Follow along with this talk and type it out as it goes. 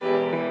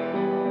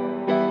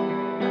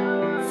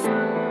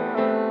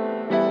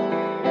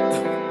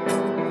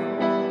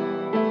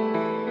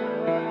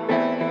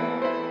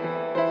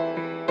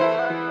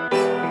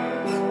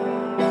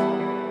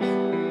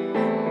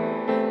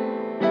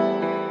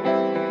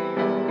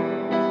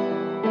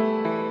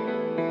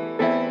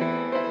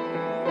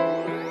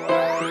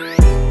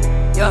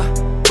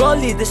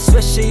Rollie the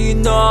swisher, you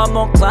know I'm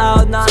on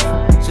cloud 9.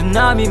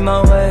 Tsunami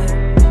my way,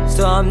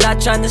 so I'm not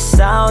tryna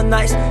sound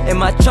nice. In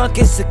my trunk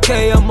it's a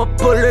K, I'ma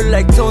pull it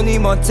like Tony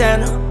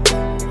Montana.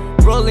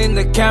 Rolling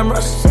the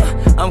cameras,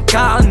 I'm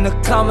counting the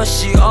commas,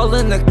 she all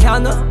in the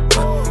counter.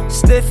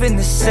 Sniffing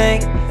the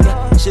sink,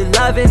 she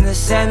live in the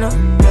center.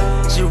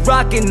 She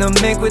rockin' the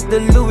mink with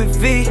the Louis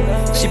V.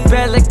 She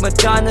bad like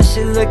Madonna,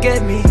 she look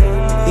at me.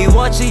 He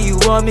want you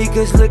want me,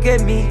 cause look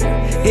at me.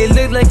 He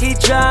look like he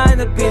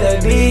tryna be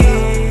like me.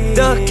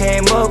 Duck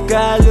came up,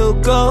 got a little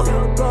gold.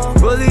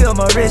 Rollie on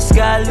my wrist,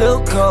 got a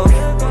little cold.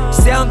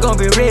 Say I'm gon'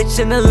 be rich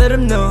and I let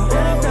him know.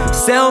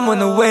 Say I'm on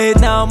the way,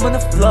 now I'm on the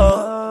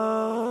floor.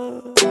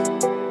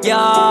 Yeah,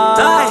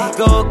 I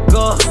go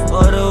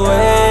all the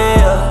way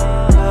up.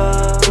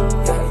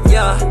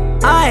 Yeah,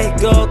 I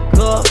go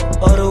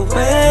all the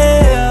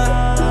way up.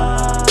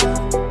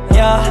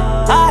 Yeah,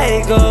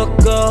 I go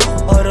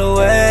all the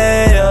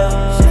way up.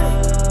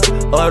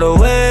 All the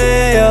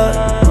way up.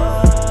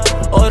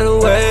 All the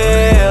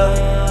way up.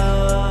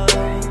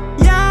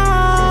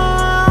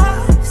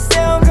 Yeah,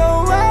 still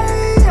go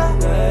way up.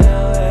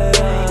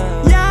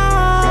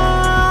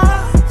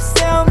 Yeah,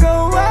 still go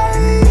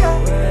way up.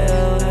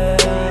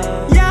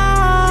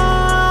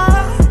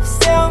 Yeah,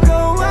 still go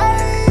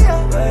way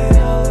up.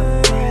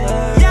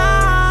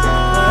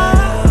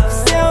 Yeah,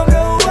 still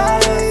go way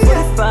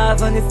up.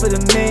 4,500 for the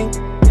mink.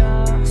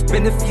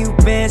 Spend a few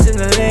bands in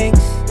the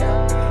links.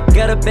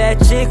 Got a bad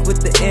chick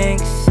with the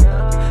inks.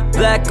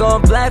 Black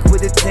on black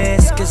with the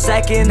tints. Cause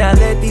I cannot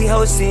let these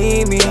hoes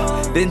see me.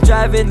 Been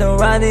driving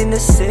around in the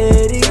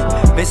city.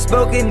 Been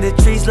smoking the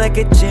trees like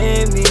a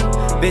chimney.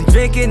 Been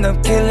drinking,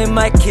 I'm killing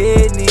my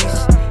kidneys.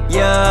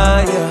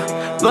 Yeah,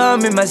 yeah. But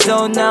I'm in my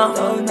zone now.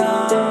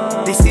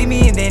 They see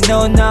me and they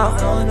know now.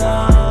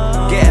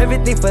 Get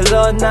everything for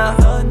low now.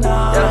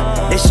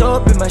 Yeah. They show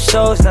up in my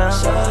shows now.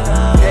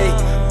 Hey.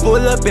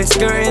 Pull up and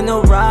skirtin'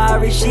 a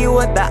Rari. She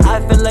want the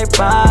I feel like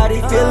body.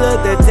 Fill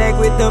up the tank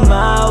with the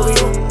Maui.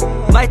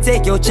 Might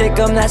take your chick,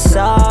 I'm not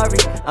sorry.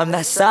 I'm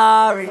not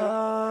sorry.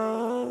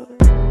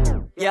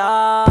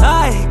 Yeah,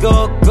 I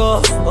go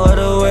all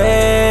the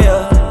way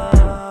up.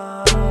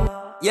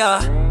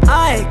 Yeah,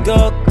 I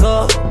go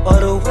all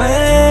the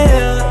way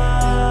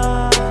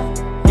up.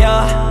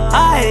 Yeah,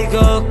 I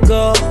go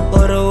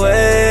all the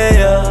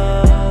way up.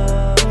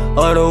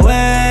 All the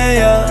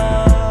way up.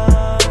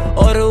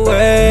 All the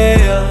way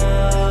up.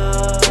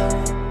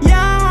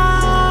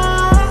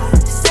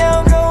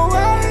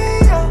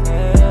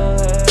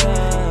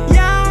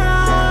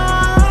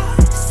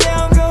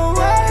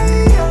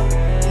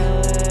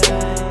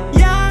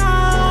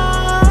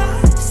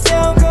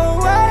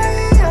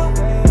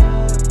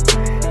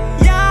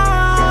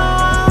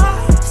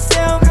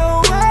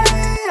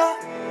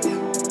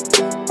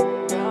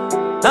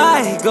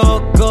 I go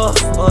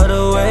all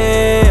the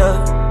way up.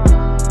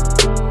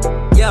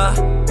 Yeah,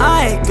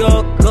 I go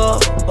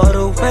all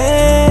the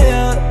way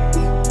up.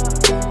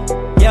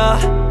 Yeah,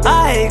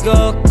 I go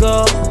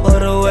all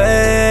the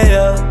way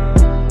up.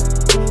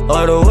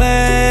 All the way